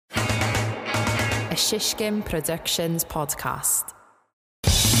a Shishkin Productions podcast.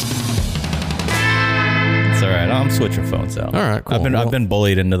 It's all right. I'm switching phones out. All right, cool. I've been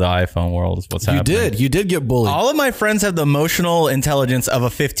bullied into the iPhone world. Is what's happening. You did get bullied. All of my friends have the emotional intelligence of a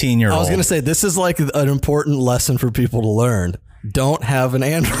 15-year-old. I was going to say, this is like an important lesson for people to learn. Don't have an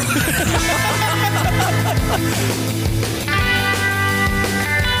Android.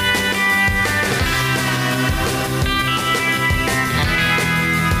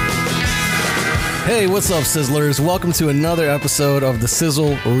 Hey, what's up, Sizzlers? Welcome to another episode of the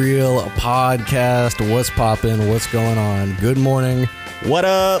Sizzle Reel podcast. What's poppin'? What's going on? Good morning. What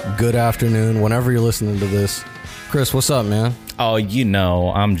up? Good afternoon. Whenever you're listening to this. Chris, what's up, man? Oh,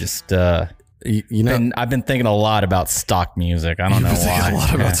 I'm just... I've been thinking a lot about stock music. I don't know why. A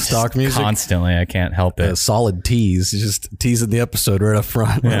lot about stock music? Constantly. I can't help it. Solid tease. Just teasing the episode right up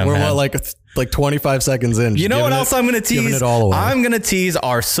front. Yeah, We're man. like 25 seconds in. You know what else I'm going to tease? Giving it all away. I'm going to tease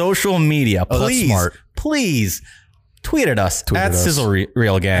our social media. Oh, that's smart. Please tweet at us at Sizzle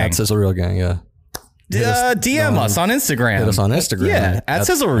Reel Gang. At Sizzle Reel Gang, yeah. DM us on Instagram. Hit us on Instagram. Yeah, at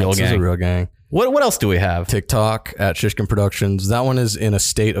Sizzle Reel Gang. Sizzle Reel Gang. What else do we have? TikTok at Shishkin Productions. That one is in a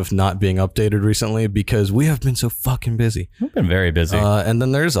state of not being updated recently because we have been so fucking busy. We've been very busy. And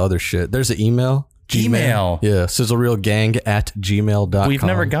then there's other shit. There's an email. Gmail. Yeah, sizzlereelgang at gmail.com. We've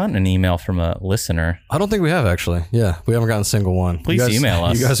never gotten an email from a listener. I don't think we have, actually. Yeah, we haven't gotten a single one. Please email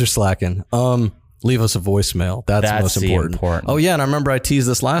us. You guys are slacking. Leave us a voicemail. That's most important. Oh, yeah, and I remember I teased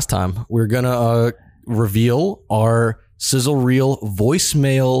this last time. We're going to reveal our Sizzle Reel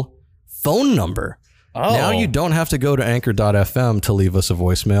voicemail phone number. Oh. Now you don't have to go to anchor.fm to leave us a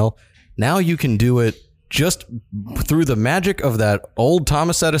voicemail. Now you can do it just through the magic of that old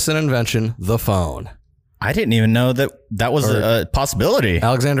Thomas Edison invention, the phone. I didn't even know that was a possibility.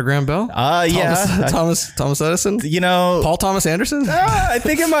 Alexander Graham Bell? Yeah. Thomas Edison? Paul Thomas Anderson? I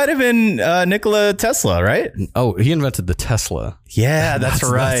think it might have been Nikola Tesla, right? Oh, he invented the Tesla. Yeah, that's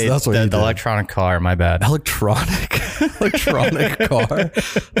right. That's what he did. The electronic car, my bad. Electronic car.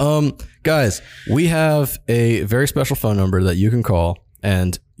 Guys, we have a very special phone number that you can call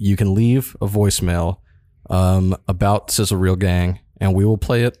and you can leave a voicemail about Sizzle Reel Gang, and we will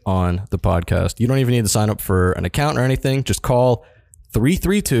play it on the podcast. You don't even need to sign up for an account or anything. Just call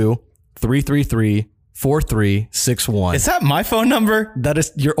 332-333-4361. Is that my phone number? That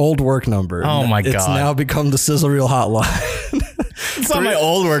is your old work number. Oh my God. It's now become the Sizzle Reel hotline. It's not my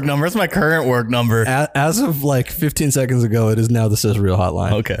old work number. It's my current work number. As of like 15 seconds ago, it is now the Sizzle Reel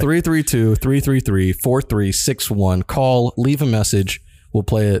hotline. Okay. 332-333-4361. Call, leave a message. We'll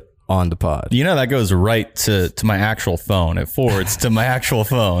play it on the pod. You know that goes right to my actual phone. It forwards to my actual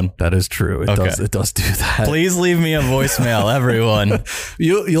phone. That is true. It does do that. Please leave me a voicemail, everyone.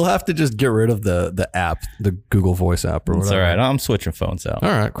 You'll have to just get rid of the app, the Google Voice app or whatever. It's all right. I'm switching phones out. All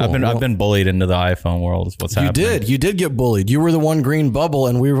right, cool. I've been bullied into the iPhone world. Is what's happening. You did get bullied. You were the one green bubble,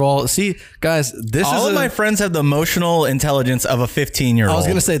 and we were all guys. All of my friends have the emotional intelligence of a 15-year-old. I was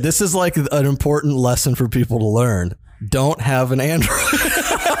gonna say, this is like an important lesson for people to learn. Don't have an Android.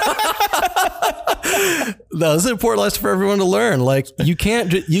 That's an important lesson for everyone to learn. Like, you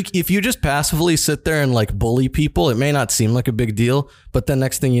can't, if you just passively sit there and like bully people, it may not seem like a big deal, but then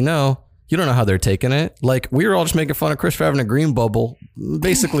next thing you know, you don't know how they're taking it. Like, we were all just making fun of Chris for having a green bubble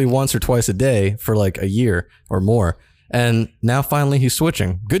basically once or twice a day for like a year or more. And now finally he's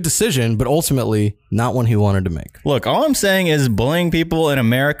switching. Good decision, but ultimately not one he wanted to make. Look, all I'm saying is bullying people in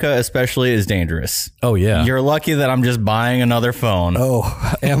America especially is dangerous. Oh, yeah. You're lucky that I'm just buying another phone. Oh,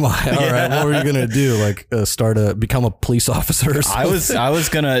 am I? All right. What were you going to do? Like become a police officer or something? I was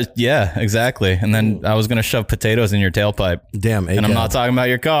going to, yeah, exactly. And then I was going to shove potatoes in your tailpipe. Damn. And I'm not talking about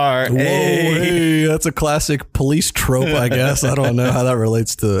your car. Whoa, hey, that's a classic police trope, I guess. I don't know how that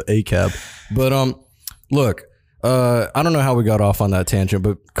relates to ACAB. But look. I don't know how we got off on that tangent,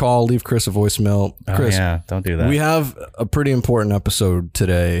 but leave Chris a voicemail. Chris, yeah, don't do that. We have a pretty important episode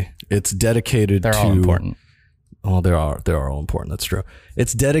today. It's dedicated to... They're all important. Well, they are all important. That's true.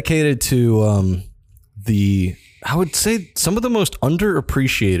 It's dedicated to I would say, some of the most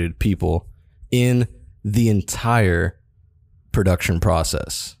underappreciated people in the entire production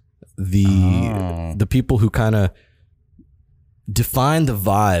process. The people who kind of define the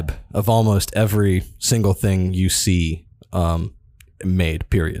vibe of almost every single thing you see made,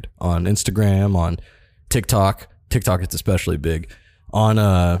 period. On Instagram, on TikTok. TikTok, it's especially big.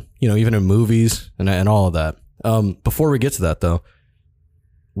 On, even in movies and all of that. Before we get to that, though,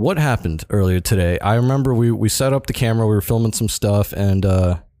 what happened earlier today? I remember we set up the camera, we were filming some stuff, and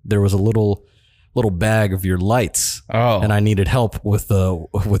there was a little bag of your lights. Oh. And I needed help with the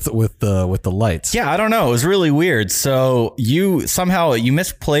lights. Yeah, I don't know. It was really weird. So you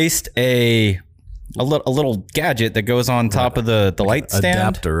misplaced a a little gadget that goes on top of the light stand.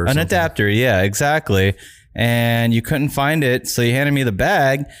 Adapter or An something. adapter, yeah, exactly. And you couldn't find it, so you handed me the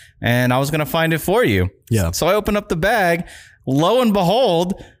bag, and I was going to find it for you. Yeah. So I opened up the bag. Lo and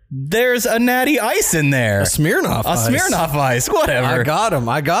behold, there's a Natty Ice in there. A Smirnoff Ice. Smirnoff Ice, whatever. I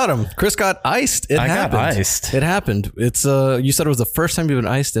got him. Chris got iced. It happened. got iced. It happened. It's you said it was the first time you've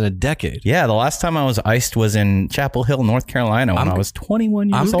been iced in a decade. Yeah, the last time I was iced was in Chapel Hill, North Carolina, when I was 21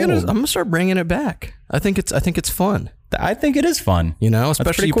 years old. I'm gonna start bringing it back. I think it's fun. I think it is fun. You know,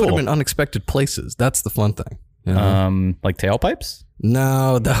 especially you put cool. them in unexpected places. That's the fun thing. You know? Like tailpipes?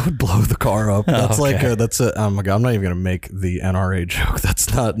 No, that would blow the car up. That's okay. oh my God, I'm not even going to make the NRA joke.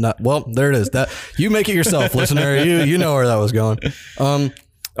 That's not, well, there it is. That you make it yourself, listener. You know where that was going. All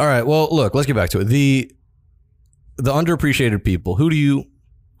right. Well, look, let's get back to it. The underappreciated people, who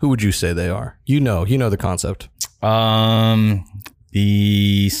would you say they are? You know the concept.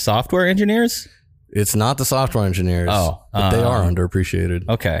 The software engineers? It's not the software engineers. But they are underappreciated.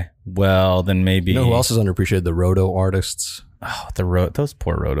 Okay. Well, then maybe. You know who else is underappreciated? The roto artists. Oh, those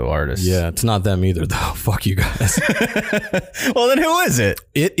poor roto artists. Yeah, it's not them either, though. Fuck you guys. Well, then who is it?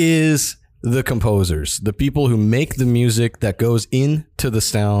 It is the composers, the people who make the music that goes into the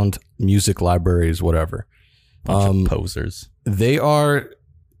sound, music libraries, whatever. Bunch of posers. They are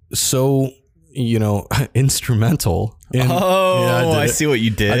so, instrumental. I see what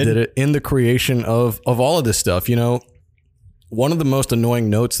you did. I did it in the creation of all of this stuff. You know, one of the most annoying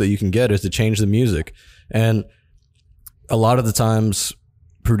notes that you can get is to change the music. And a lot of the times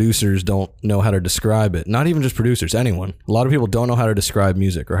producers don't know how to describe it. Not even just producers, anyone. A lot of people don't know how to describe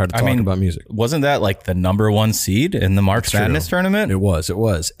music or how to talk about music. Wasn't that like the number one seed in the March Madness tournament? It was.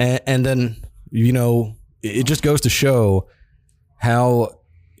 And then, it just goes to show how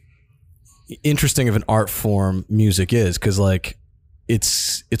interesting of an art form music is. Cause like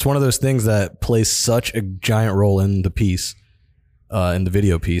it's one of those things that plays such a giant role in the piece, in the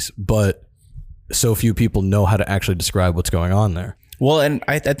video piece, but so few people know how to actually describe what's going on there. Well, and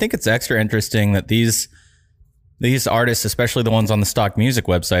I think it's extra interesting that these artists, especially the ones on the stock music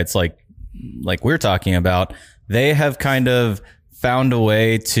websites, like we're talking about, they have kind of found a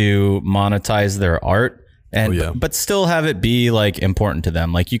way to monetize their art and but still have it be like important to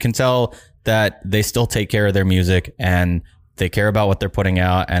them. Like you can tell that they still take care of their music and they care about what they're putting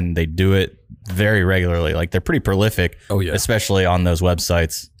out and they do it very regularly. Like they're pretty prolific, especially on those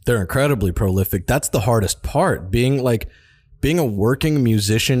websites. They're incredibly prolific. That's the hardest part. Being a working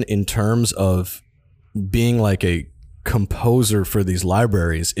musician in terms of being like a composer for these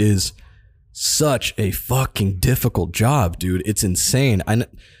libraries is such a fucking difficult job, dude. It's insane.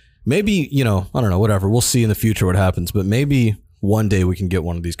 Maybe, I don't know, whatever. We'll see in the future what happens, but maybe one day we can get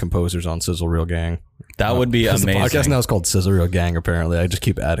one of these composers on Sizzle Reel Gang. That would be amazing. The podcast now is called Sizzle Reel Gang, apparently. I just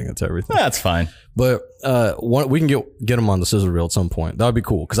keep adding it to everything. That's fine. But we can get them on the Sizzle Reel at some point. That would be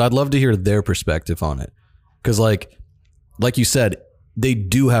cool because I'd love to hear their perspective on it. Because like you said, they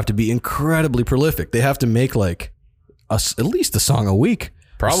do have to be incredibly prolific. They have to make like at least a song a week.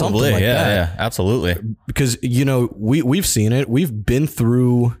 Probably, like yeah, absolutely. Because we've seen it. We've been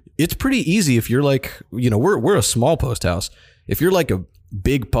through. It's pretty easy if you're like we're a small post house. If you're like a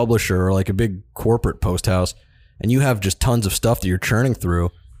big publisher or like a big corporate post house, and you have just tons of stuff that you're churning through,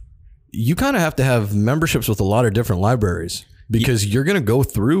 you kind of have to have memberships with a lot of different libraries because you're going to go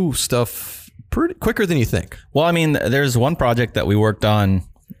through stuff pretty quicker than you think. Well, I mean, there's one project that we worked on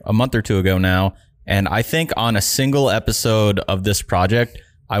a month or two ago now, and I think on a single episode of this project,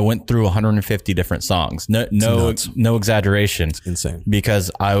 I went through 150 different songs. No exaggeration. It's insane.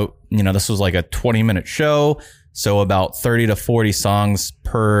 Because this was like a 20-minute show, so about 30 to 40 songs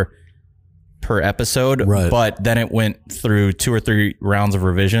per episode. Right. But then it went through 2 or 3 rounds of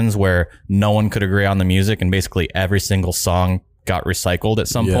revisions where no one could agree on the music, and basically every single song got recycled at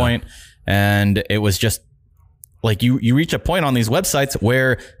some point. And it was just like you reach a point on these websites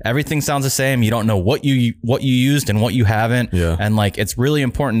where everything sounds the same. You don't know what you used and what you haven't. Yeah. And like it's really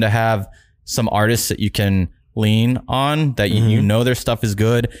important to have some artists that you can lean on, that you know their stuff is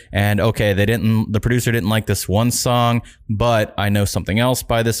good. And okay, the producer didn't like this one song, but I know something else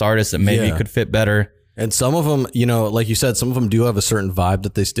by this artist that maybe could fit better. And some of them, like you said, some of them do have a certain vibe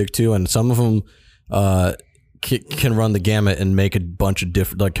that they stick to, and some of them can run the gamut and make a bunch of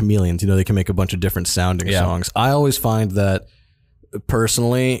different, like chameleons. They can make a bunch of different sounding songs. I always find that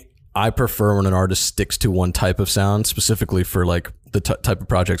personally, I prefer when an artist sticks to one type of sound, specifically for like the type of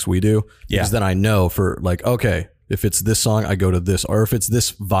projects we do. Because then I know for like, okay, if it's this song, I go to this, or if it's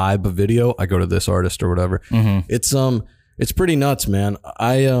this vibe of video, I go to this artist or whatever. It's pretty nuts, man.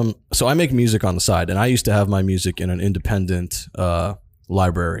 So I make music on the side, and I used to have my music in an independent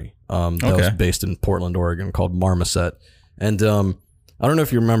library that was based in Portland, Oregon, called Marmoset. And I don't know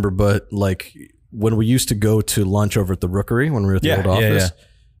if you remember, but like when we used to go to lunch over at the Rookery when we were at the old office,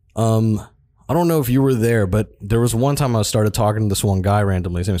 I don't know if you were there, but there was one time I started talking to this one guy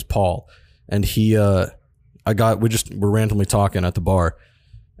randomly. His name is Paul, and we're randomly talking at the bar,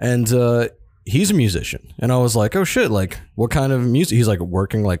 and he's a musician, and I was like, oh shit, like what kind of music? He's like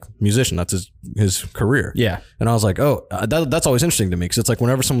working like musician. That's his career. Yeah. And I was like, oh, that's always interesting to me, because it's like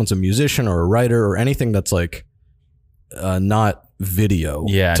whenever someone's a musician or a writer or anything that's like not video.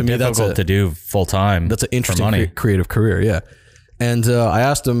 Yeah, to me that's difficult to do full time. That's an interesting creative career. Yeah. And I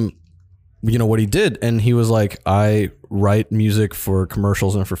asked him, what he did, and he was like, I write music for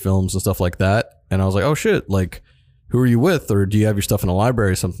commercials and for films and stuff like that. And I was like, oh shit, like who are you with, or do you have your stuff in a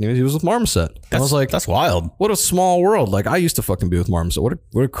library or something? He was with Marmoset. I was like, that's wild. What a small world. Like I used to fucking be with Marmoset.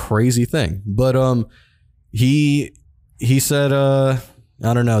 What a crazy thing. But he said I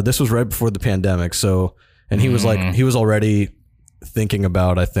don't know, this was right before the pandemic, so, and he was like, he was already thinking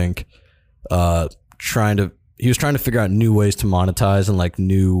about, I think, trying to figure out new ways to monetize and like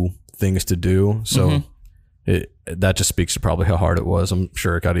new things to do. So that just speaks to probably how hard it was. I'm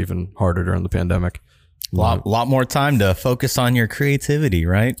sure it got even harder during the pandemic. Lot more time to focus on your creativity,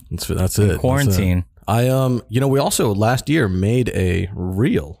 right? That's it. Quarantine. That's it. We also last year made a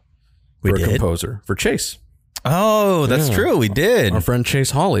reel for a composer for Chase. Oh, that's true. We did. Our friend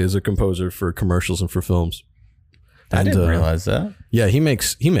Chase Hawley is a composer for commercials and for films. I didn't realize that. Yeah, he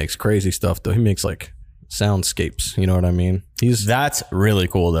makes crazy stuff though. He makes like soundscapes. You know what I mean? That's really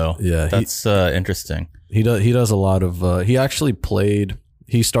cool though. Yeah, that's interesting. He does a lot of.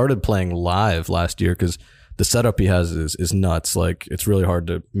 He started playing live last year because the setup he has is nuts. Like it's really hard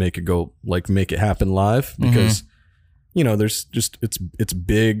to make it happen live because there's just it's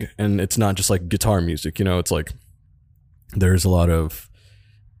big, and it's not just like guitar music. It's like there's a lot of,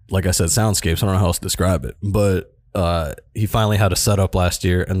 like I said, soundscapes. I don't know how else to describe it, but he finally had a setup last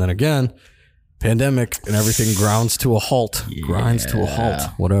year, and then again, pandemic and everything grinds to a halt,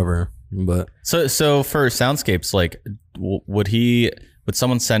 whatever. But so for soundscapes, like would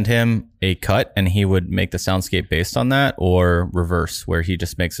someone send him a cut and he would make the soundscape based on that, or reverse, where he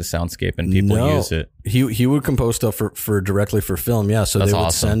just makes a soundscape and people use it? He would compose stuff for directly for film. Yeah. So they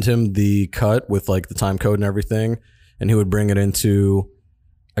would send him the cut with like the time code and everything, and he would bring it into,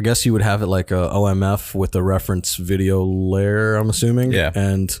 I guess you would have it like a OMF with a reference video layer, I'm assuming. Yeah.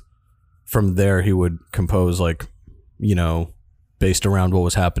 And from there he would compose like, based around what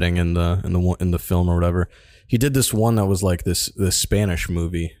was happening in the film or whatever. He did this one that was like this Spanish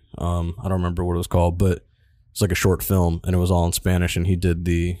movie. I don't remember what it was called, but it's like a short film, and it was all in Spanish. And he did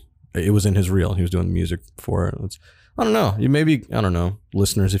it was in his reel. He was doing the music for it. I don't know.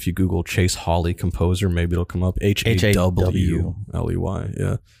 Listeners, if you Google Chase Hawley composer, maybe it'll come up. HAWLEY.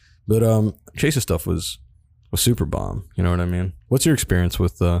 Yeah. But Chase's stuff was super bomb. You know what I mean? What's your experience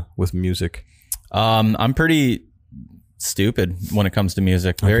with music? I'm pretty stupid when it comes to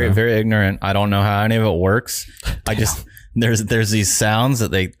music. Very, very ignorant. I don't know how any of it works. I just, there's these sounds that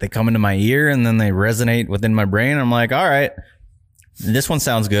they come into my ear and then they resonate within my brain. I'm like, all right, this one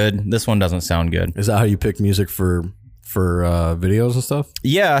sounds good. This one doesn't sound good. Is that how you pick music for videos and stuff?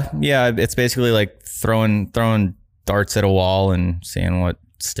 Yeah. It's basically like throwing darts at a wall and seeing what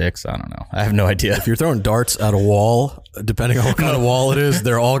sticks. I don't know. I have no idea. If you're throwing darts at a wall, depending on what kind of wall it is,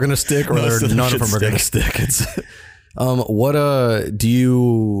 they're all going to stick, or none of them are going to stick. It's do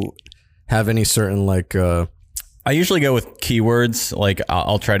you have any certain like I usually go with keywords. Like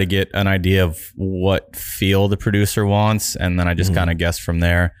I'll try to get an idea of what feel the producer wants, and then I just kind of guess from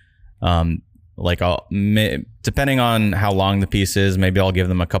there. Like depending on how long the piece is, maybe I'll give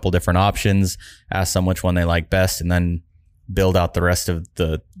them a couple different options, ask them which one they like best, and then build out the rest of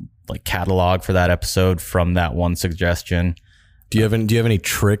the like catalog for that episode from that one suggestion. Do you have any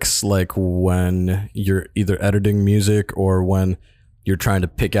tricks, like when you're either editing music or when you're trying to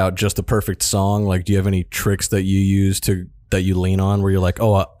pick out just the perfect song? Like, do you have any tricks that you use that you lean on where you're like,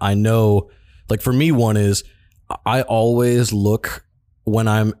 oh, I know, like for me, one is I always look when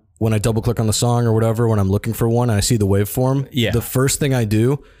I double click on the song or whatever, when I'm looking for one and I see the waveform. Yeah. The first thing I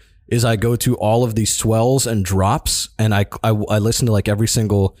do is I go to all of these swells and drops, and I listen to like every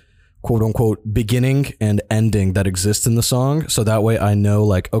single quote unquote beginning and ending that exists in the song. So that way I know,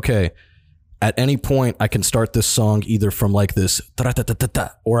 like, okay, at any point I can start this song either from like this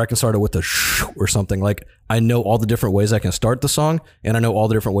or I can start it with a sh or something. Like I know all the different ways I can start the song, and I know all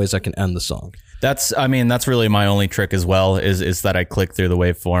the different ways I can end the song. That's really my only trick as well, is that I click through the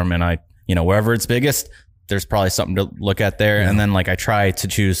waveform and I, wherever it's biggest, there's probably something to look at there. And then like I try to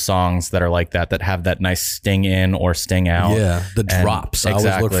choose songs that are like that have that nice sting in or sting out. Yeah, the drops. I always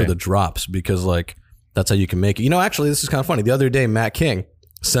look Exactly. for the drops because like that's how you can make it. You know, actually, this is kind of funny. The other day, Matt King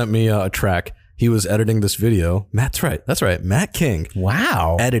sent me a track. He was editing this video. That's right. Matt King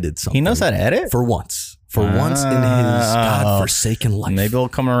Wow. edited something. He knows how to edit? For once in his godforsaken life. Maybe we'll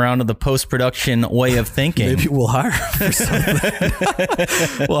come around to the post-production way of thinking. Maybe we'll hire him for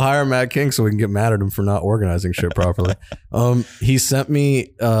something. We'll hire Matt King so we can get mad at him for not organizing shit properly. He sent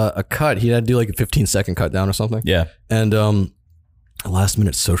me a cut. He had to do like a 15-second cut down or something. Yeah. And a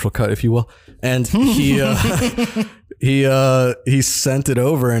last-minute social cut, if you will. And he he sent it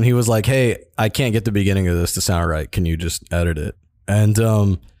over and he was like, "Hey, I can't get the beginning of this to sound right. Can you just edit it?"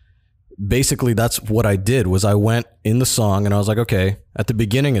 And basically that's what I did. Was I went in the song and I was like, okay, at the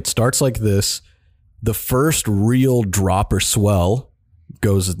beginning it starts like this. The first real drop or swell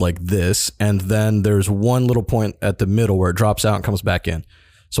goes like this, and then there's one little point at the middle where it drops out and comes back in.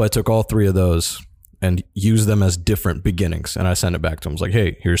 So I took all three of those and used them as different beginnings, and I sent it back to him. I was like,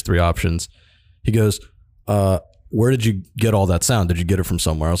 "Hey, here's three options." He goes, "Where did you get all that sound? Did you get it from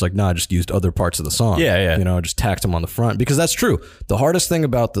somewhere?" I was like, "No, I just used other parts of the song." Yeah. You know, I just tacked them on the front because that's true. The hardest thing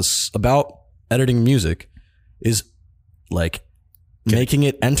about editing music is like making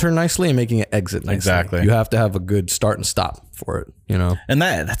it enter nicely and making it exit nicely. Exactly. You have to have a good start and stop for it, you know? And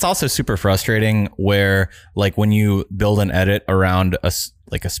that's also super frustrating where like when you build an edit around a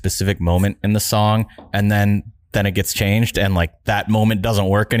specific moment in the song and then it gets changed and like that moment doesn't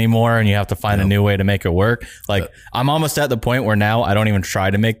work anymore and you have to find a new way to make it work. Like I'm almost at the point where now I don't even try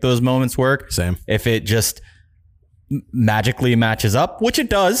to make those moments work. Same. If it just magically matches up, which it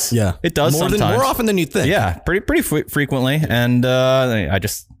does. Yeah. It does more often than you think. Yeah, pretty frequently. And I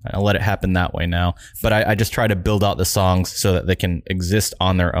let it happen that way now. But I just try to build out the songs so that they can exist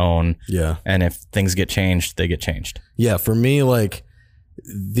on their own. Yeah. And if things get changed, they get changed. Yeah. For me, like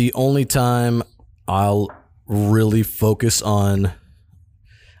the only time I'll really focus on,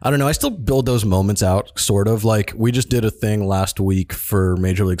 I don't know, I still build those moments out sort of. Like we just did a thing last week for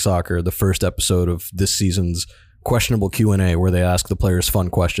Major League Soccer, the first episode of this season's questionable Q&A where they ask the players fun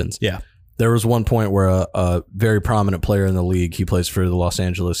questions. Yeah. There was one point where a very prominent player in the league, he plays for the Los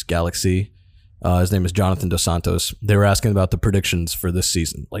Angeles Galaxy. His name is Jonathan Dos Santos. They were asking about the predictions for this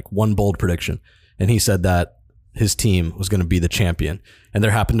season, like one bold prediction. And he said that his team was going to be the champion. And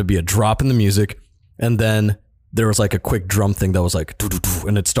there happened to be a drop in the music. And then there was like a quick drum thing that was like, doo-doo-doo,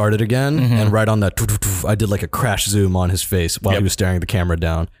 and it started again. Mm-hmm. And right on that, doo-doo-doo, I did like a crash zoom on his face while he was staring the camera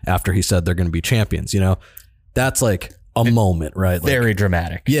down after he said they're going to be champions, you know? That's like a moment, right? Like, Very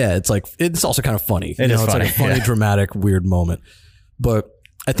dramatic. yeah, it's like, it's also kind of funny. It is it's funny, like a funny, dramatic, weird moment. But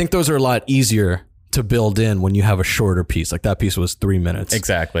I think those are a lot easier to build in when you have a shorter piece. Like that piece was 3 minutes.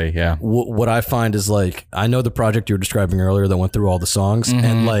 Exactly. Yeah. What I find is like, I know the project you were describing earlier that went through all the songs. Mm-hmm.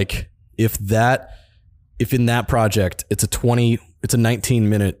 And like, if in that project, it's a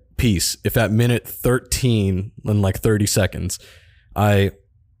 19-minute piece. If at minute 13 in like 30 seconds, I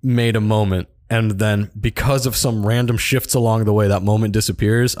made a moment, and then because of some random shifts along the way, that moment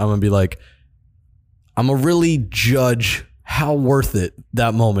disappears, I'm going to be like, I'm going to really judge how worth it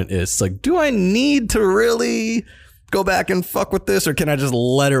that moment is. It's like, do I need to really go back and fuck with this, or can I just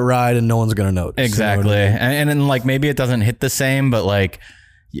let it ride and no one's going to notice? Exactly. You know what I mean? And then like maybe it doesn't hit the same, but like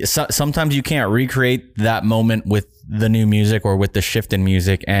sometimes you can't recreate that moment with the new music or with the shift in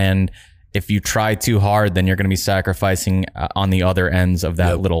music. And if you try too hard, then you're going to be sacrificing on the other ends of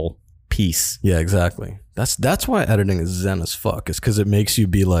that little piece. Yeah, exactly. That's why editing is zen as fuck, is because it makes you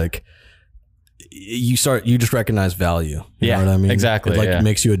be like, you just recognize value. You know what I mean? Exactly. It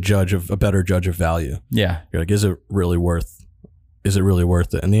makes you a better judge of value. Yeah. You're like, is it really worth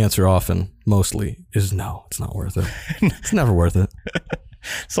it? And the answer often, mostly, is no, it's not worth it. It's never worth it.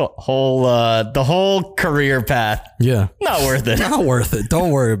 So the whole career path, Yeah. not worth it. Not worth it.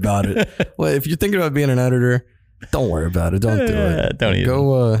 Don't worry about it. Well, if you're thinking about being an editor, don't worry about it. Don't do it. Don't even.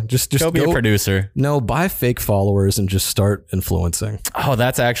 Go just Go be a producer. No, buy fake followers and just start influencing. Oh,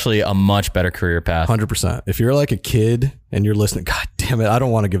 that's actually a much better career path. 100%. If you're like a kid and you're listening, God damn it, I don't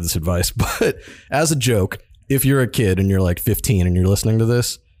want to give this advice, but as a joke, if you're a kid and you're like 15 and you're listening to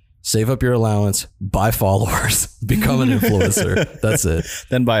this, save up your allowance, buy followers, become an influencer. That's it.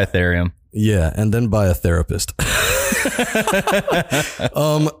 Then buy Ethereum. Yeah, and then buy a therapist.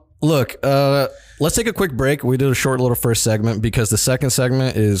 Look, let's take a quick break. We did a short little first segment because the second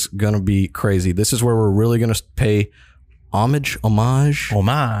segment is going to be crazy. This is where we're really going to pay homage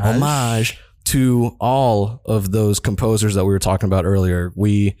to all of those composers that we were talking about earlier.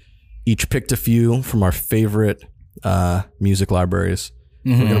 We each picked a few from our favorite music libraries.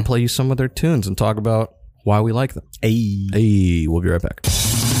 Mm-hmm. We're going to play you some of their tunes and talk about why we like them. Hey, we'll be right back.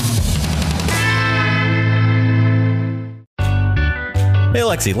 Hey,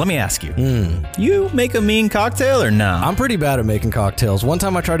 Alexi, let me ask you. You make a mean cocktail or no? I'm pretty bad at making cocktails. One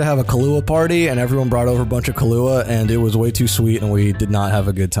time I tried to have a Kahlua party and everyone brought over a bunch of Kahlua and it was way too sweet and we did not have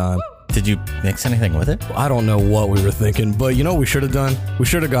a good time. Did you mix anything with it? I don't know what we were thinking, but you know what we should have done? We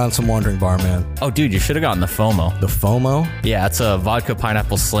should have gotten some Wandering Barman. Oh, dude, you should have gotten the FOMO. The FOMO? Yeah, it's a vodka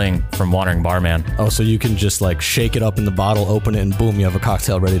pineapple sling from Wandering Barman. Oh, so you can just like shake it up in the bottle, open it, and boom, you have a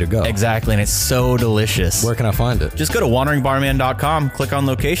cocktail ready to go. Exactly, and it's so delicious. Where can I find it? Just go to wanderingbarman.com, click on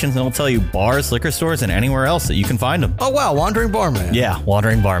locations, and it'll tell you bars, liquor stores, and anywhere else that you can find them. Oh, wow, Wandering Barman. Yeah,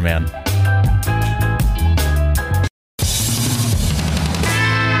 Wandering Barman.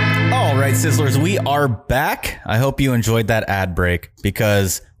 All right, Sizzlers, we are back. I hope you enjoyed that ad break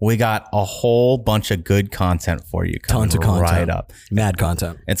because we got a whole bunch of good content for you coming Tons of content. right up. Mad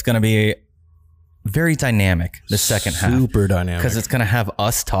content. It's going to be very dynamic, the second half. Super dynamic. Because it's going to have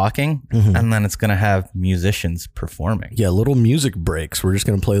us talking, and then it's going to have musicians performing. Yeah, little music breaks. We're just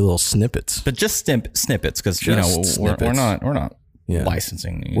going to play little snippets. But just snippets, because you know we're not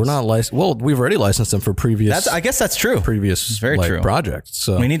licensing these. We're not licensed. Well, we've already licensed them for previous. I guess that's true. Previous, very true projects.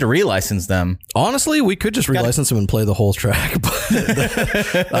 So we need to relicense them. Honestly, we could just relicense them and play the whole track. But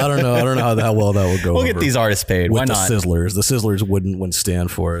I don't know. I don't know how well that would go. We'll get these artists paid. Why not? The Sizzlers wouldn't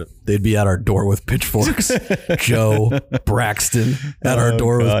stand for it. They'd be at our door with pitchforks. Joe Braxton at our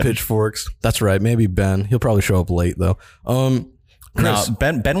door with pitchforks. That's right. Maybe Ben. He'll probably show up late though. Chris.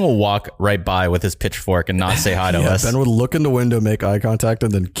 No, Ben will walk right by with his pitchfork and not say hi to us. Ben would look in the window, make eye contact,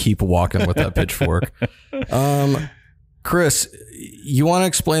 and then keep walking with that pitchfork. Chris, you want to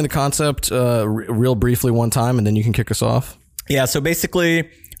explain the concept real briefly one time, and then you can kick us off? Yeah, so basically,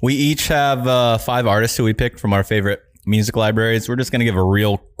 we each have 5 artists who we picked from our favorite music libraries. We're just going to give a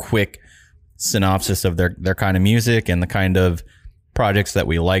real quick synopsis of their kind of music and the kind of projects that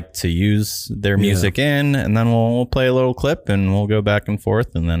we like to use their music in, and then we'll play a little clip and we'll go back and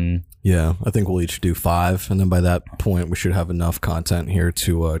forth, and then I think we'll each do 5, and then by that point we should have enough content here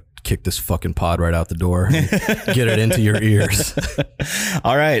to kick this fucking pod right out the door and get it into your ears.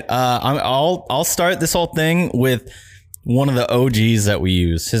 All right, I'll start this whole thing with one of the OGs that we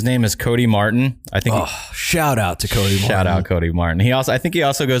use. His name is Cody Martin. I think shout out to Cody Martin. Shout out Cody Martin. I think he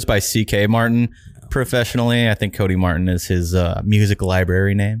also goes by CK Martin professionally. I think Cody Martin is his music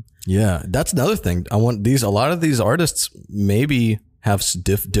library name. Yeah, that's another thing. A lot of these artists maybe have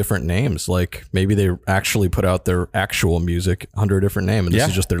different names. Like maybe they actually put out their actual music under a different name, and this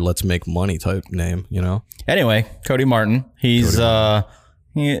is just their let's make money type name, you know? Anyway, Cody Martin. His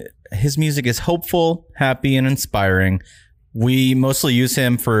music is hopeful, happy, and inspiring. We mostly use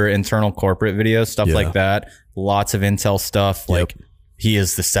him for internal corporate videos, stuff like that. Lots of Intel stuff. Like he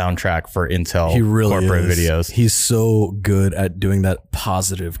is the soundtrack for Intel corporate videos. He's so good at doing that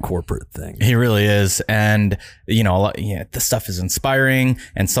positive corporate thing. He really is. And, you know, the stuff is inspiring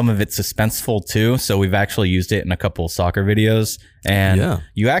and some of it's suspenseful too. So we've actually used it in a couple of soccer videos. And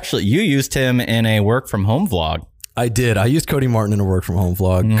you used him in a work from home vlog. I did. I used Cody Martin in a work from home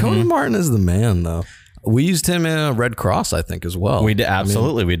vlog. Mm-hmm. Cody Martin is the man though. We used him in a Red Cross, I think, as well. We did.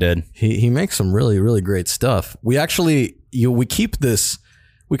 Absolutely, we did. He makes some really, really great stuff. We actually, we keep this,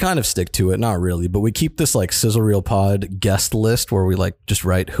 we kind of stick to it, not really, but we keep this like Sizzle Reel Pod guest list where we like just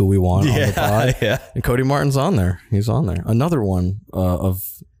write who we want on the pod. Yeah. And Cody Martin's on there. He's on there. Another one of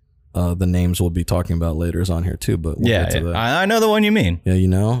the names we'll be talking about later is on here too, but we'll get to that. I know the one you mean. Yeah, you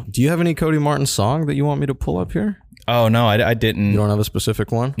know. Do you have any Cody Martin song that you want me to pull up here? Oh, no, I didn't. You don't have a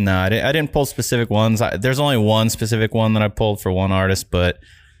specific one? No, I didn't pull specific ones. There's only one specific one that I pulled for one artist, but...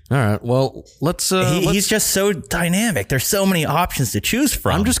 All right, well, let's... he's just so dynamic. There's so many options to choose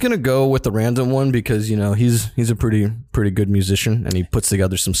from. I'm just going to go with the random one because, you know, he's a pretty good musician and he puts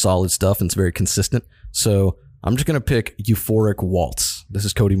together some solid stuff and it's very consistent. So I'm just going to pick Euphoric Waltz. This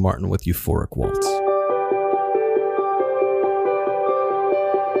is Cody Martin with Euphoric Waltz.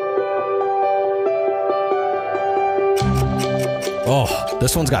 Oh,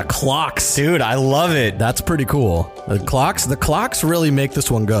 this one's got clocks. Dude, I love it. That's pretty cool. The clocks really make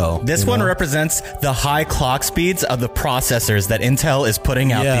this one go. This one represents the high clock speeds of the processors that Intel is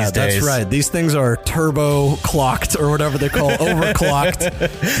putting out these days. That's right. These things are turbo clocked or whatever they call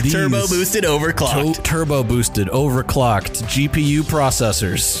overclocked. Turbo boosted, overclocked. Turbo boosted, overclocked GPU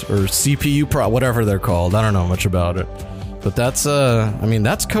processors or CPU whatever they're called. I don't know much about it. But that's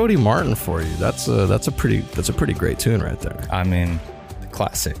that's Cody Martin for you. That's a pretty great tune right there. I mean,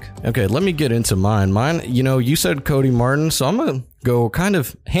 classic. Okay, let me get into mine. Mine, you know, you said Cody Martin, so I'm gonna go kind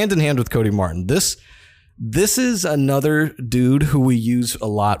of hand in hand with Cody Martin. This is another dude who we use a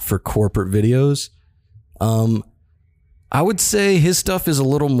lot for corporate videos. I would say his stuff is a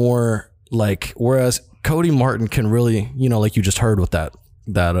little more like, whereas Cody Martin can really, like you just heard with that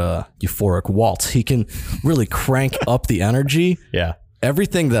euphoric waltz, he can really crank up the energy. Yeah.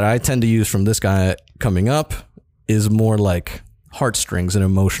 Everything that I tend to use from this guy coming up is more like heartstrings and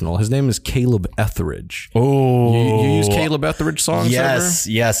emotional. His name is Caleb Etheridge. Oh, you use Caleb Etheridge songs? Yes,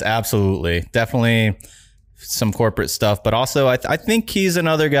 ever? yes, absolutely. Definitely some corporate stuff, but also I think he's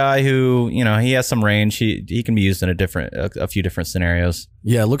another guy who, he has some range. He can be used in a few different scenarios.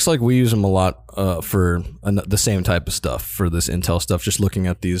 Yeah, it looks like we use him a lot for the same type of stuff, for this Intel stuff, just looking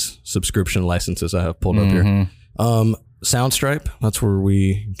at these subscription licenses I have pulled up here. Soundstripe, that's where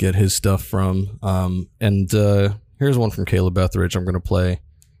we get his stuff from. And here's one from Caleb Etheridge I'm going to play.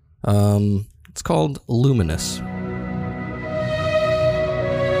 It's called Luminous.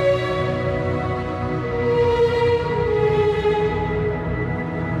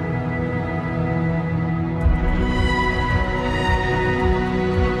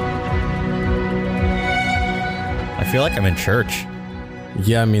 I feel like I'm in church.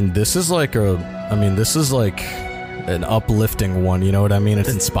 Yeah, this is like an uplifting one, you know what I mean? It's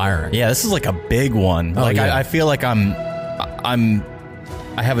inspiring. Yeah, this is like a big one. I feel like I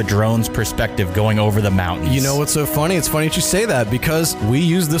have a drone's perspective going over the mountains. You know what's so funny? It's funny that you say that, because we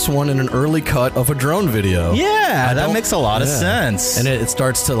used this one in an early cut of a drone video. Yeah, that makes a lot of sense. And it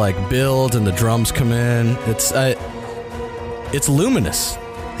starts to like build, and the drums come in. It's Luminous.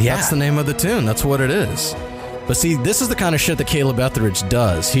 Yeah, that's the name of the tune. That's what it is. But see, this is the kind of shit that Caleb Etheridge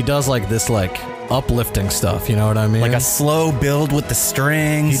does. He does like this uplifting stuff, you know what I mean? Like a slow build with the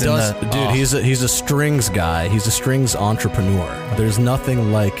strings. He does, he's a strings guy. He's a strings entrepreneur. There's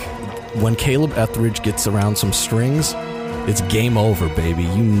nothing like when Caleb Etheridge gets around some strings, it's game over, baby.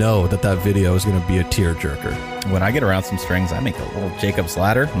 You know that video is going to be a tearjerker. When I get around some strings, I make a little Jacob's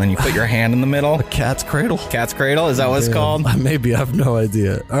ladder, and then you put your hand in the middle. A cat's cradle? Cat's cradle? Is that what it's called? Maybe. I have no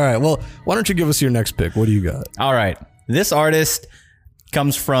idea. All right. Well, why don't you give us your next pick? What do you got? All right. This artist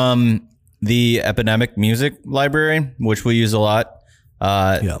comes from the Epidemic Music Library, which we use a lot.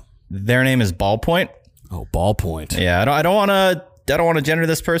 Their name is Ballpoint. Oh, Ballpoint. Yeah. I don't want to gender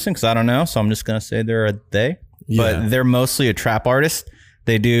this person because I don't know. So I'm just going to say they're a they. Yeah. But they're mostly a trap artist.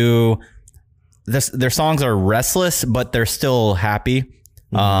 They do this. Their songs are restless, but they're still happy.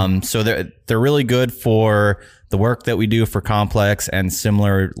 So they're really good for the work that we do for Complex and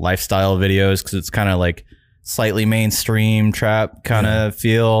similar lifestyle videos, because it's kind of like slightly mainstream trap kind of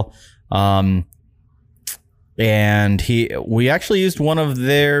feel. And we actually used one of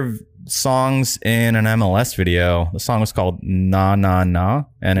their songs in an MLS video. The song was called Na Na Na,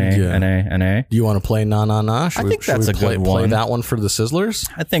 N-A. Do you want to play Na Na Na? I think that's a good one. Play that one for the Sizzlers?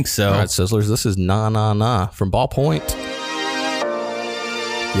 I think so. All right, Sizzlers, this is Na Na Na from Ballpoint.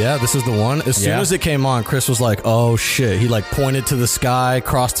 Yeah, this is the one. As soon as it came on, Chris was like, oh shit. He pointed to the sky,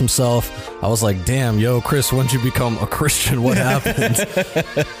 crossed himself. I was like, damn, yo, Chris, when'd you become a Christian? What happened?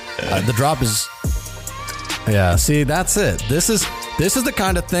 The drop is... Yeah, see, that's it. This is the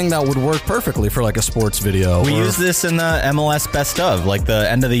kind of thing that would work perfectly for a sports video. We use this in the MLS Best Of, the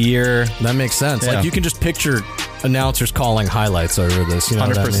end of the year. That makes sense. Yeah. You can just picture announcers calling highlights over this. You know 100%.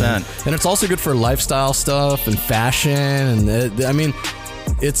 What I mean? And it's also good for lifestyle stuff and fashion. And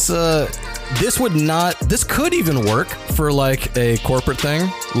it's this could even work for a corporate thing.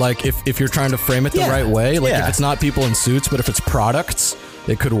 If you're trying to frame it the right way. If it's not people in suits, but if it's products,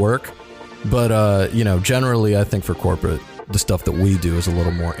 it could work. But, generally, I think for corporate, the stuff that we do is a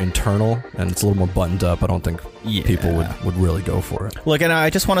little more internal and it's a little more buttoned up. I don't think people would really go for it. Look, and I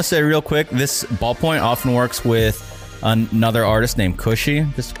just want to say real quick, this Ballpoint often works with another artist named Cushy.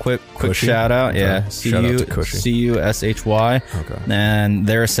 Just a quick Cushy? Shout out. Okay. Yeah. Shout out to Cushy. C-U-S-H-Y. Okay. And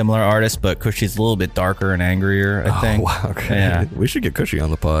they're a similar artist, but Cushy's a little bit darker and angrier, I think. Wow. Okay. Yeah. We should get Cushy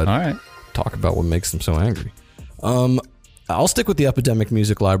on the pod. All right. Talk about what makes them so angry. I'll stick with the Epidemic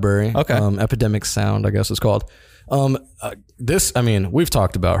Music Library. Okay. Epidemic Sound, I guess it's called. We've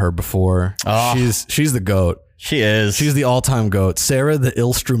talked about her before. Oh. She's the GOAT. She is. She's the all-time GOAT. Sarah the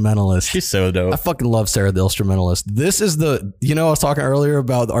Instrumentalist. She's so dope. I fucking love Sarah the Instrumentalist. This is I was talking earlier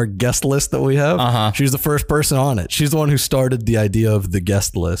about our guest list that we have. Uh-huh. She's the first person on it. She's the one who started the idea of the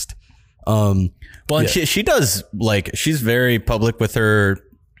guest list. And she does, she's very public with her...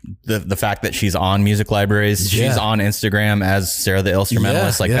 The fact that she's on music libraries, she's on Instagram as Sarah the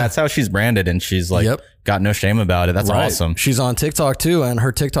Instrumentalist. That's how she's branded, and she's got no shame about it. That's awesome. She's on TikTok too, and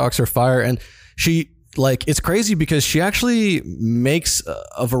her TikToks are fire. And she it's crazy because she actually makes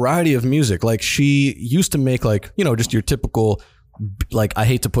a variety of music. She used to make just your typical, I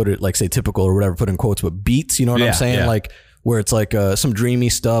hate to put it say typical or whatever, put in quotes, but beats. You know what I'm saying? Yeah. where it's like some dreamy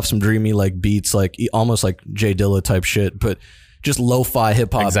stuff, some dreamy like beats, like almost like Jay Dilla type shit, but just lo-fi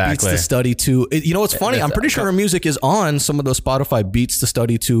hip hop beats to study to. You know what's funny? I'm pretty sure her music is on some of those Spotify beats to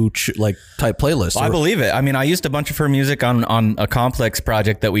study to like type playlists. I believe it. I mean, I used a bunch of her music on a Complex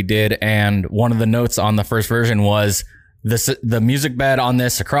project that we did, and one of the notes on the first version was the music bed on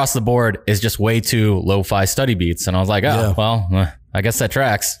this across the board is just way too lo-fi study beats, and I was like, well, I guess that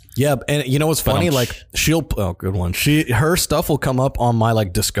tracks. Yeah, and you know what's funny? Like good one. Her stuff will come up on my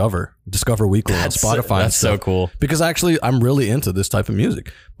like Discover Weekly on Spotify. That's so cool. Because actually, I'm really into this type of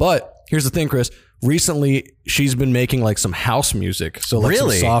music. But here's the thing, Chris. Recently, she's been making like some house music, so like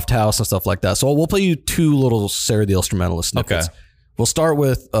some soft house and stuff like that. So we'll play you two little Sarah the Instrumentalist snippets. Okay. We'll start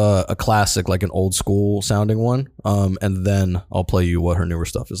with a classic, like an old school sounding one, and then I'll play you what her newer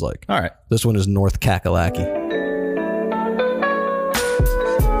stuff is like. All right. This one is North Kakalaki.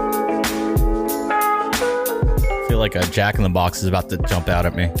 Like a Jack in the Box is about to jump out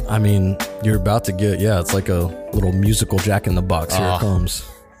at me. I mean, you're about to get, it's like a little musical Jack in the Box. Here it comes.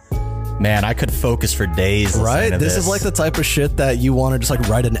 Man, I could focus for days. Right? This is like the type of shit that you want to just like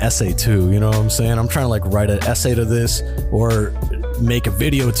write an essay to. You know what I'm saying? I'm trying to like write an essay to this or make a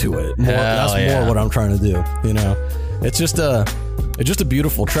video to it. That's more what I'm trying to do. You know, it's just a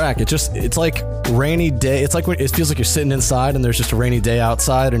beautiful track. It's like rainy day. It's like when it feels like you're sitting inside and there's just a rainy day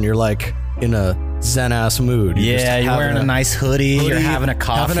outside and you're like in a zen ass mood. You're wearing a nice hoodie. You're having a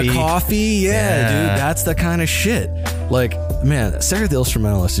coffee. Yeah, dude. That's the kind of shit. Like, man, Sarah the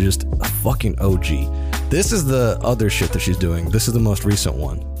Instrumentalist is just a fucking OG. This is the other shit that she's doing. This is the most recent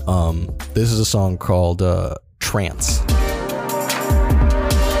one. This is a song called Trance.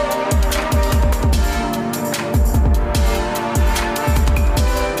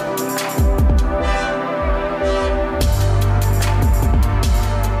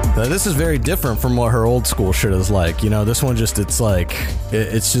 This is very different from what her old school shit is like. You know, this one just,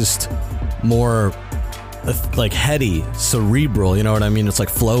 it's just more like heady, cerebral, you know what I mean? It's like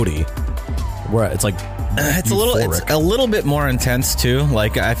floaty. Where it's like it's a little bit more intense too.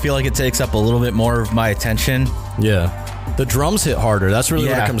 Like I feel like it takes up a little bit more of my attention. Yeah. The drums hit harder. That's really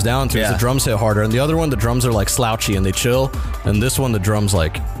what it comes down to. Is the drums hit harder. And the other one, the drums are like slouchy and they chill. And this one, the drums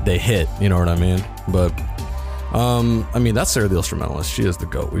like they hit, you know what I mean? But I mean, that's Sarah the Instrumentalist. She is the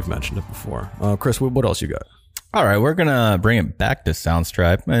GOAT. We've mentioned it before. Chris, what else you got? All right, we're going to bring it back to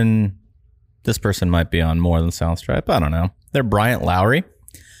Soundstripe. And this person might be on more than Soundstripe. I don't know. They're Bryant Lowry.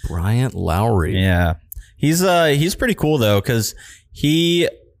 Bryant Lowry. Yeah. He's pretty cool, though, because he,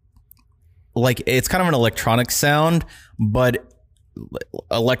 like, it's kind of an electronic sound, but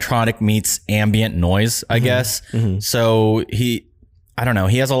electronic meets ambient noise, I guess. Mm-hmm. So I don't know.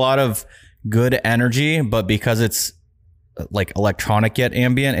 He has a lot of good energy, but because it's like electronic yet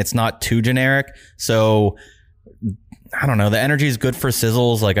ambient, it's not too generic. So I don't know, the energy is good for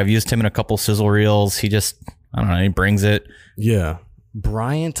sizzles. Like I've used him in a couple sizzle reels. He just, I don't know, he brings it. Yeah.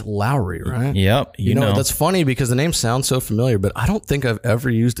 Bryant Lowry, right? Yep. You know, that's funny because the name sounds so familiar, but I don't think I've ever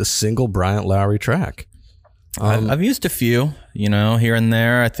used a single Bryant Lowry track. I've used a few, you know, here and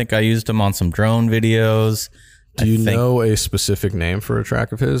there. I think I used him on some drone videos. Do you know a specific name for a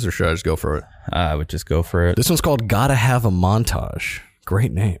track of his, or should I just go for it? I would just go for it. This one's called Gotta Have a Montage.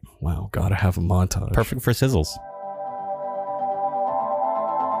 Great name. Wow, Gotta Have a Montage. Perfect for sizzles.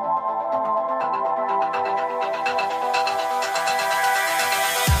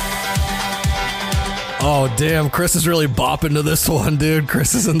 Oh, damn. Chris is really bopping to this one, dude.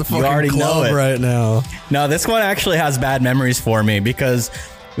 Chris is in the fucking club right now. No, this one actually has bad memories for me because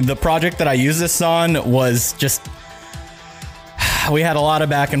the project that I used this on was just, we had a lot of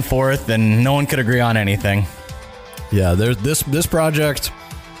back and forth and no one could agree on anything. Yeah, this project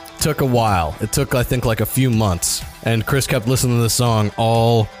took a while. It took, I think, like a few months. And Chris kept listening to this song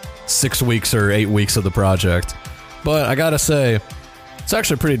all 6 weeks or 8 weeks of the project. But I gotta say, it's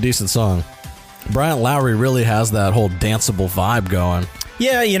actually a pretty decent song. Bryant Lowry really has that whole danceable vibe going.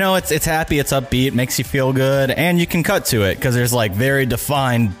 Yeah, you know, it's happy, it's upbeat, makes you feel good, and you can cut to it because there's like very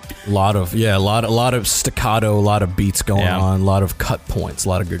defined. A lot of staccato, a lot of beats going on, a lot of cut points, a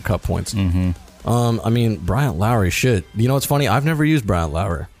lot of good cut points. Mm-hmm. I mean, Bryant Lowry, shit. You know what's funny? I've never used Bryant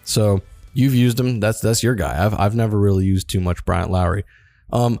Lowry, so you've used him. That's your guy. I've never really used too much Bryant Lowry.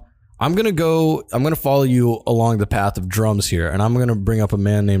 I'm gonna follow you along the path of drums here, and I'm gonna bring up a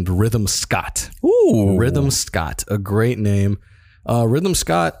man named Rhythm Scott. Ooh, Rhythm Scott, a great name. Rhythm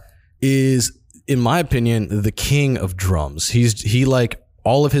Scott is, in my opinion, the king of drums. He like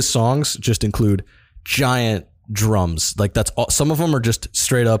all of his songs just include giant drums. Like that's all, some of them are just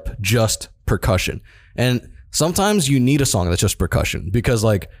straight up just percussion. And sometimes you need a song that's just percussion because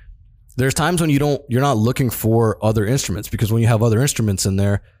like There's times when you're not looking for other instruments, because when you have other instruments in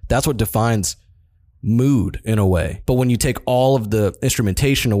there, that's what defines mood in a way. But when you take all of the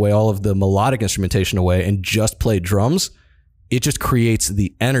instrumentation away, all of the melodic instrumentation away, and just play drums, it just creates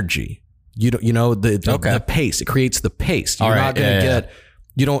the energy. The pace. It creates the pace. You're not going to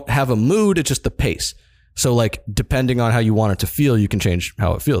you don't have a mood. It's just the pace. So like, depending on how you want it to feel, you can change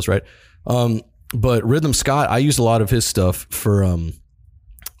how it feels, right? But Rhythm Scott, I use a lot of his stuff for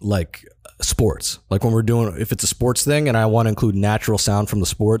like sports. Like when we're doing, if it's a sports thing and I want to include natural sound from the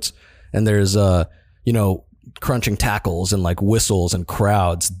sports, and there's crunching tackles and like whistles and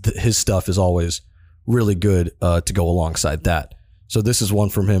crowds, his stuff is always really good to go alongside that. So this is one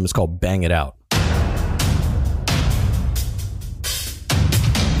from him. It's called Bang It Out.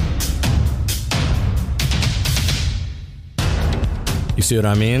 You see what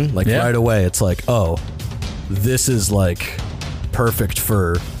I mean? Like right away, it's like, oh, this is like perfect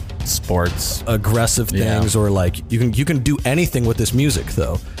for sports, aggressive things, or like you can do anything with this music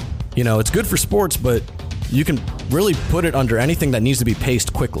though. It's good for sports, but you can really put it under anything that needs to be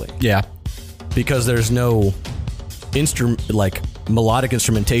paced quickly. Yeah. Because there's no melodic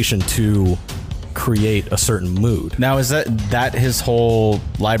instrumentation to create a certain mood. Now, is that his whole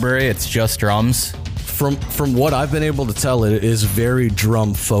library? It's just drums? From what I've been able to tell, it is very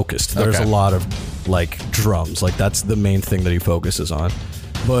drum focused. There's a lot of like drums. Like that's the main thing that he focuses on.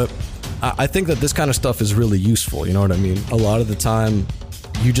 But I think that this kind of stuff is really useful. You know what I mean? A lot of the time,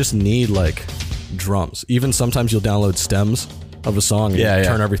 you just need like drums. Even sometimes you'll download stems of a song and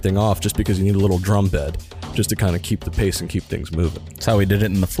turn everything off just because you need a little drum bed just to kind of keep the pace and keep things moving. That's how we did it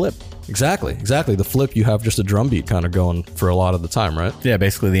in the Flip. Exactly. The Flip, you have just a drum beat kind of going for a lot of the time, right? Yeah,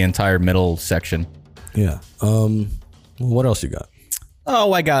 basically the entire middle section. Yeah. What else you got?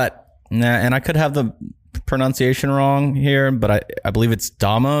 Oh, I got, and I could have the pronunciation wrong here, but I believe it's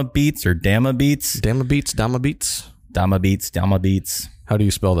Dama Beats or Dama Beats. Dama Beats, Dama Beats. Dama Beats, Dama Beats. How do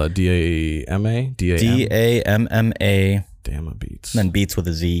you spell that? D-A-M-A? D-A-M-M-A. Dama Beats. And then Beats with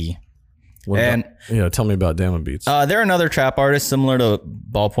a Z. Tell me about Dama Beats. They're another trap artist similar to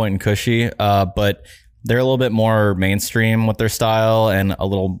Ballpoint and Cushy, but they're a little bit more mainstream with their style and a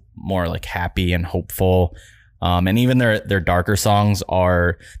little more like happy and hopeful. And even their darker songs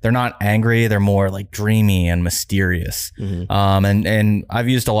they're not angry. They're more like dreamy and mysterious. Mm-hmm. And I've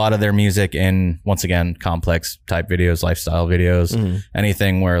used a lot of their music in, once again, complex type videos, lifestyle videos,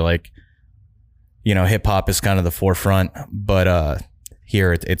 anything where like, hip hop is kind of the forefront, but,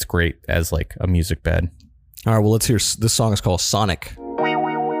 here it's great as like a music bed. All right. Well, let's hear, this song is called Sonic.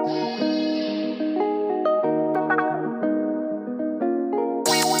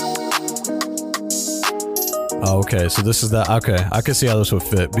 Okay, so this is that. Okay, I can see how this would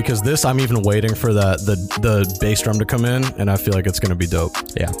fit, because this, I'm even waiting for the bass drum to come in, and I feel like it's gonna be dope.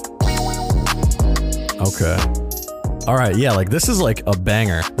 Yeah. Okay. All right. Yeah. Like this is like a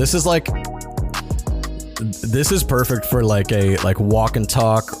banger. This is perfect for like a walk and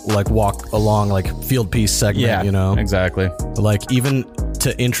talk, like walk along like field piece segment. Yeah. Exactly. Like even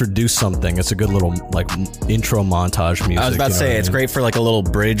to introduce something, it's a good little like intro montage music. I was about to say it's great for like a little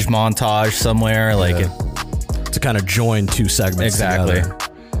bridge montage somewhere, like to kind of join two segments together.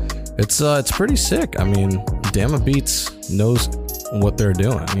 It's pretty sick. I mean, Dama Beats knows what they're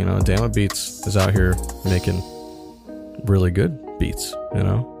doing. Dama Beats is out here making really good beats.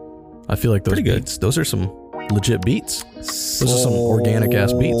 I feel like those beats, those are some legit beats. Those are some organic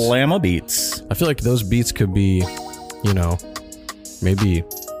ass beats. Llama beats. I feel like those beats could be, maybe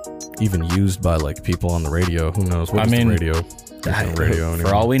even used by like people on the radio. Who knows? What is the radio?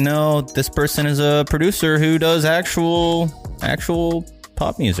 For all we know, this person is a producer who does actual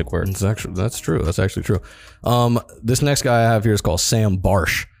pop music work. That's true. That's actually true. This next guy I have here is called Sam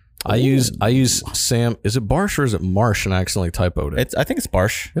Barsh. I use Sam. Is it Barsh or is it Marsh? And I accidentally typoed it. I think it's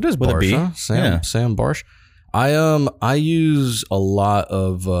Barsh. It is with Barsh, a B. Huh? Sam Barsh. I use a lot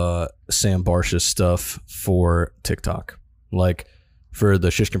of Sam Barsh's stuff for TikTok, like for the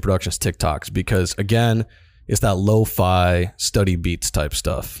Shishkin Productions TikToks, because again, it's that lo-fi study beats type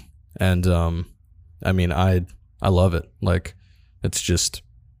stuff, and I mean, I love it. Like it's just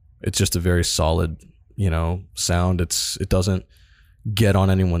a very solid, sound. It doesn't get on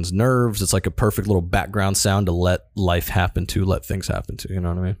anyone's nerves. It's like a perfect little background sound to let life happen to, let things happen to. You know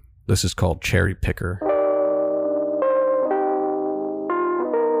what I mean? This is called Cherry Picker.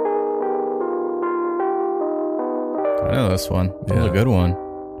 I know this one. It's a good one.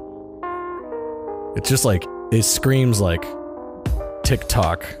 It's just like, it screams like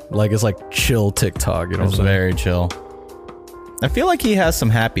TikTok. Like it's like chill TikTok. It's very chill. I feel like he has some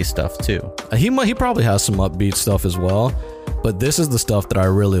happy stuff too. He probably has some upbeat stuff as well. But this is the stuff that I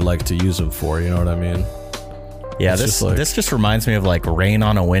really like to use them for. You know what I mean? Yeah, It's this just like- this just reminds me of like Rain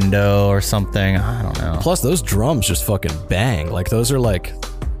on a Window or something. I don't know. Plus, those drums just fucking bang. Like those are like,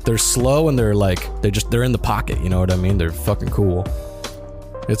 they're slow and they're like they're in the pocket. You know what I mean? They're fucking cool.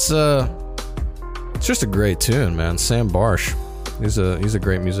 It's just a great tune, man. Sam Barsh, he's a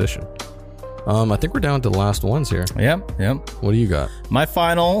great musician. I think we're down to the last ones here. Yep. What do you got? My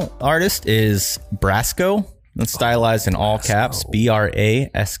final artist is Brasco. That's stylized in all caps,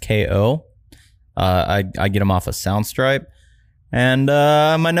 Brasko. I get him off of Soundstripe. And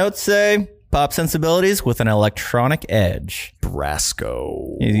my notes say pop sensibilities with an electronic edge.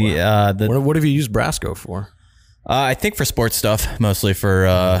 Brasco. What What have you used Brasco for? I think for sports stuff, mostly for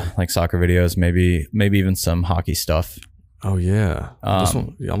like soccer videos, maybe even some hockey stuff. Oh yeah, this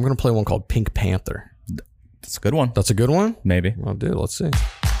one, I'm gonna play one called Pink Panther. That's a good one. That's a good one. Maybe. Well, dude, let's see.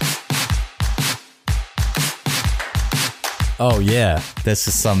 Oh yeah. This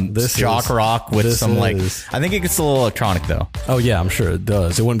is some This jock is- rock with this some like. is- I think it gets a little electronic though. Oh yeah, I'm sure it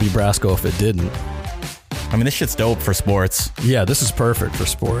does. It wouldn't be Brasco if it didn't. I mean, this shit's dope for sports. Yeah, this is perfect for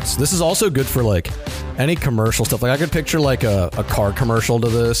sports. This is also good for like any commercial stuff. Like I could picture like a car commercial to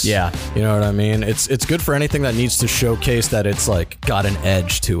this. Yeah. You know what I mean? It's good for anything that needs to showcase that it's like got an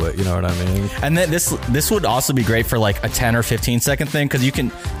edge to it. You know what I mean? And then this would also be great for like a 10 or 15 second thing because you can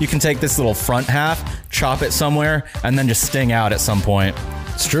take this little front half, chop it somewhere, and then just sting out at some point.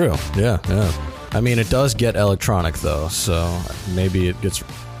 It's true. Yeah. I mean, it does get electronic though, so maybe it gets.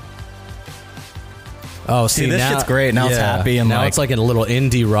 Oh, see, this now, shit's great. Now it's happy and now like- it's like a little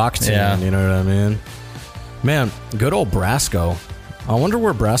indie rock tune. Yeah. You know what I mean? Man, good old Brasco. I wonder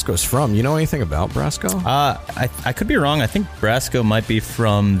where Brasco's from. You know anything about Brasco? I could be wrong. I think Brasco might be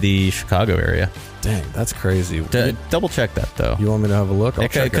from the Chicago area. Dang, that's crazy. Double check that though. You want me to have a look? I'll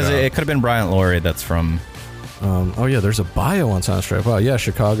check it Because out. it could have been Bryant Laurie that's from Oh yeah, there's a bio on Soundstripe. Wow, yeah,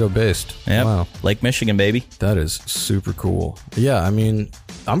 Chicago based. yep, Wow, Lake Michigan, baby. that is super cool. Yeah, I mean,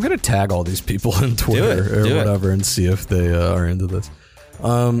 I'm gonna tag all these people on Twitter or Do it. whatever and see if they are into this.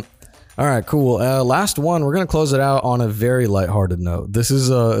 All right, cool. Last one. We're gonna close it out on a very lighthearted note. This is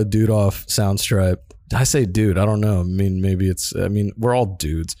a dude off Soundstripe. I say dude. I don't know. I mean, maybe it's. I mean, we're all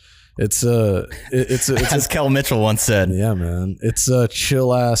dudes. It's As Kel Mitchell once said. yeah, man. It's a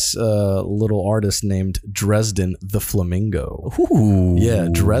chill ass little artist named Dresden the Flamingo. Ooh, Yeah,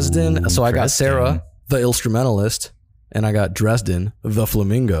 Dresden. So I got Dresden. Sarah, the instrumentalist, and I got Dresden, the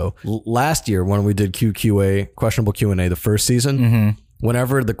Flamingo. Last year when we did QQA, questionable Q&A, the first season,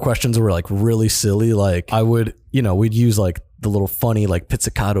 whenever the questions were like really silly, like I would, we'd use like the little funny like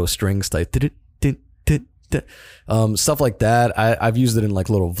pizzicato strings type, stuff like that. I've used it in like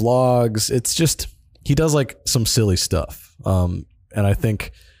little vlogs. It's just, he does like some silly stuff. And I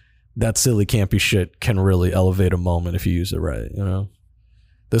think that silly campy shit can really elevate a moment if you use it right,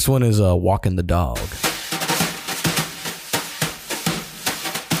 This one is Walking the Dog.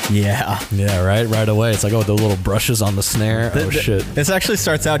 Yeah. Yeah, right away. It's like, oh, the little brushes on the snare. Oh, shit. This actually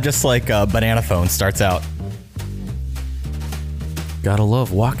starts out just like Banana Phone starts out. Gotta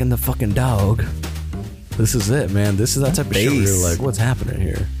love Walking the fucking Dog. This is it, man. This is that type of shit where you're Bass. like, what's happening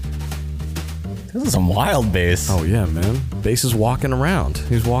here? This is some wild bass. Oh, yeah, man. Bass is walking around.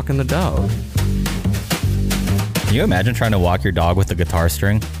 He's walking the dog. Can you imagine trying to walk your dog with a guitar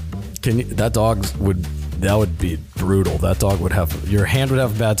string? That would be brutal. That dog would have, your hand would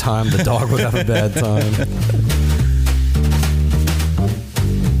have a bad time. The dog would have a bad time.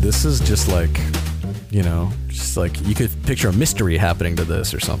 This is just like, just like you could picture a mystery happening to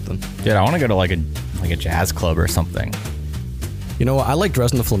this or something. Dude, I want to go to like a jazz club or something. You know what? I like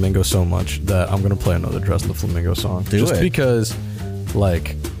Dresden the Flamingo so much that I'm gonna play another Dresden the Flamingo song. Do just it. because,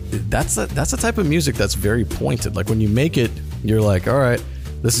 like, that's the type of music that's very pointed. Like when you make it, you're like, all right,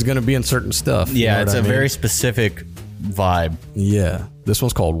 this is gonna be in certain stuff. You Yeah, know it's what a I mean? very specific vibe. Yeah. This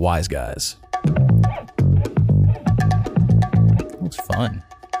one's called Wise Guys. Looks fun.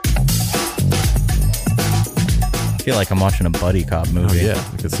 I feel like I'm watching a buddy cop movie. Yeah,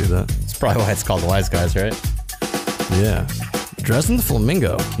 I could see that. That's probably why it's called Wise Guys, right? Yeah. Dresden the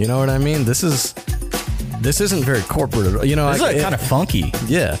Flamingo. You know what I mean? This isn't very corporate at all. This is kind of funky.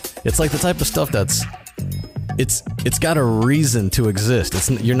 Yeah, it's like the type of stuff that's it's got a reason to exist.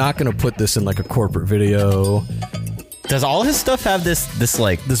 You're not going to put this in like a corporate video. Does all his stuff have this This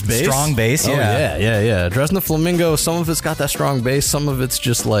bass? strong bass? Oh, yeah. Dresden the Flamingo, some of it's got that strong bass, some of it's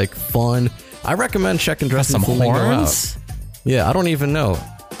just like fun. I recommend checking Dresden Some the Flamingo horns. out. Yeah, I don't even know.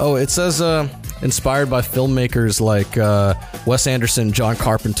 Oh, it says inspired by filmmakers like Wes Anderson, John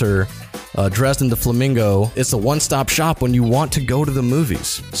Carpenter, Dresden the Flamingo. It's a one-stop shop when you want to go to the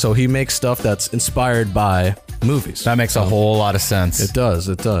movies. So he makes stuff that's inspired by movies. That makes a whole lot of sense. It does.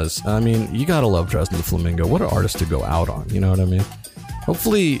 It does. I mean, you gotta love Dresden the Flamingo. What an artist to go out on. You know what I mean?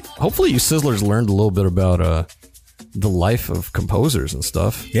 Hopefully you Sizzlers learned a little bit about the life of composers and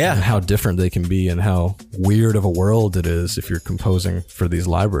stuff. Yeah. And how different they can be and how weird of a world it is if you're composing for these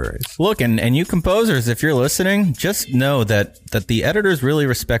libraries. Look, and you composers, if you're listening, just know that the editors really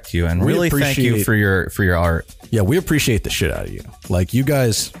respect you and really thank you for your art. Yeah, we appreciate the shit out of you. Like, you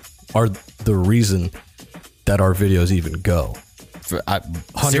guys are the reason that our videos even go.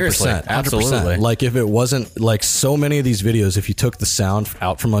 100%. Absolutely. Like, if it wasn't, like, so many of these videos, if you took the sound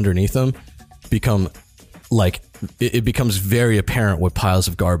out from underneath them, it becomes very apparent what piles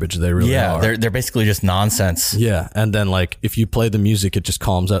of garbage they really are. Yeah, they're basically just nonsense. Yeah, and then, like, if you play the music, it just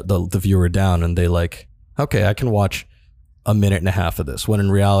calms out the viewer down, and they like, okay, I can watch a minute and a half of this. When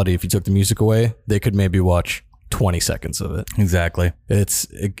in reality, if you took the music away, they could maybe watch 20 seconds of it. Exactly.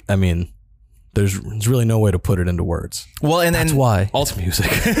 I mean, there's really no way to put it into words. Well, and that's why it's music.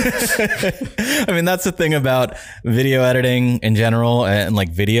 I mean, that's the thing about video editing in general and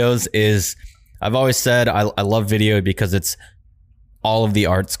like videos is I've always said I love video because it's all of the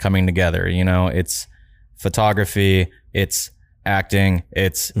arts coming together. You know, it's photography, it's acting,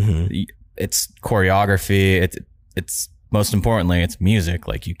 it's choreography, it's most importantly, it's music.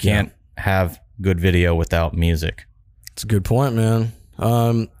 Like, you can't have good video without music. It's a good point, man.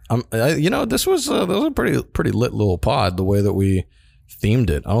 This was a pretty lit little pod, the way that we themed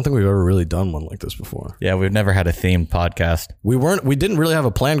it. I don't think we've ever really done one like this before. Yeah, we've never had a themed podcast. We didn't really have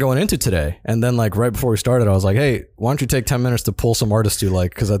a plan going into today. And then, like, right before we started, I was like, hey, why don't you take 10 minutes to pull some artists you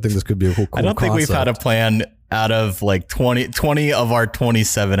like? Because I think this could be a cool I don't think we've had a plan out of like 20 of our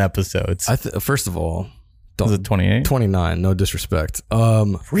 27 episodes. First of all, was it 28? 29, no disrespect.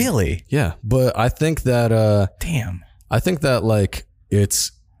 Really? Yeah, but I think that I think that, like,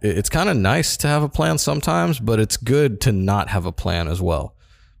 it's kind of nice to have a plan sometimes, but it's good to not have a plan as well,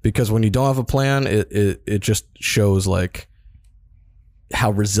 because when you don't have a plan, it just shows like how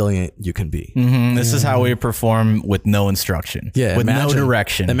resilient you can be. Mm-hmm. This is how we perform with no instruction. Yeah, with no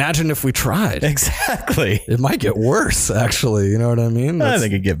direction. Imagine if we tried. Exactly. It might get worse, actually. You know what I mean? I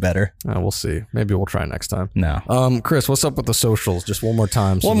think it'd get better. We'll see. Maybe we'll try next time. No. Chris, what's up with the socials? Just one more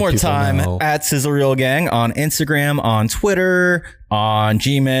time. One more time at Sizzle Reel Gang on Instagram, on Twitter, on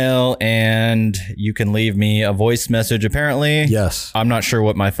Gmail, and you can leave me a voice message, apparently. Yes. I'm not sure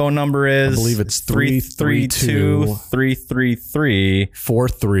what my phone number is. I believe it's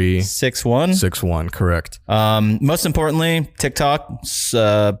 332-333-4361. Correct. Most importantly, TikTok,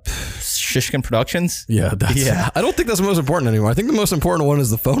 Shishkin Productions. Yeah. I don't think that's the most important anymore. I think the most important one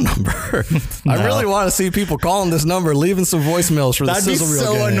is the phone number. No. I really want to see people calling this number, leaving some voicemails for the Sizzle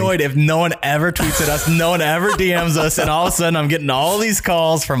Reel Gang. I'd be so annoyed if no one ever tweets at us, no one ever DMs us, and all of a sudden I'm getting all these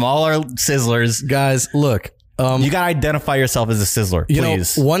calls from all our Sizzlers. Guys, look. You gotta identify yourself as a Sizzler,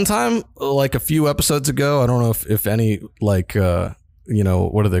 please. You know, one time, like a few episodes ago, I don't know if any, like,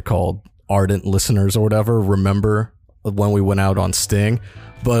 what are they called? Ardent listeners or whatever remember when we went out on Sting.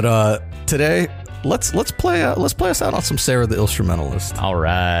 But today, let's play us out on some Sarah the Instrumentalist. All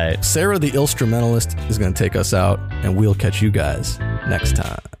right. Sarah the Instrumentalist is going to take us out, and we'll catch you guys next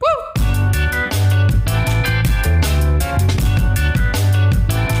time. Woo!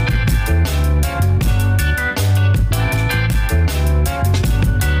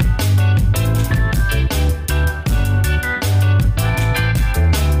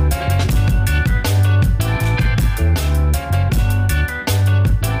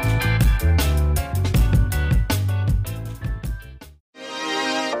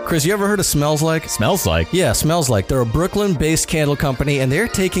 Chris, you ever heard of Smells Like? Smells Like? Yeah, Smells Like. They're a Brooklyn-based candle company, and they're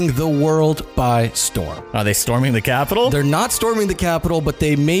taking the world by storm. Are they storming the Capitol? They're not storming the Capitol, but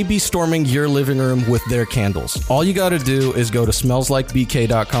they may be storming your living room with their candles. All you got to do is go to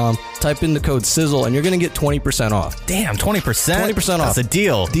smellslikebk.com, type in the code SIZZLE, and you're going to get 20% off. Damn, 20%? 20% off. That's a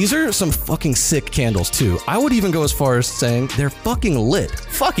deal. These are some fucking sick candles, too. I would even go as far as saying they're fucking lit.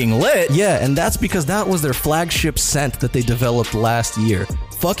 Fucking lit? Yeah, and that's because that was their flagship scent that they developed last year.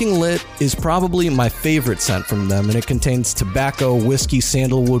 Fucking Lit is probably my favorite scent from them, and it contains tobacco, whiskey,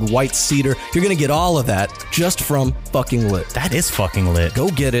 sandalwood, white cedar. You're going to get all of that just from Fucking Lit. That is fucking lit. Go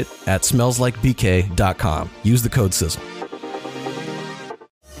get it at smellslikebk.com. Use the code SIZZLE.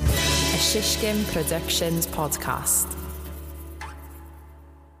 A Shishkin Productions podcast.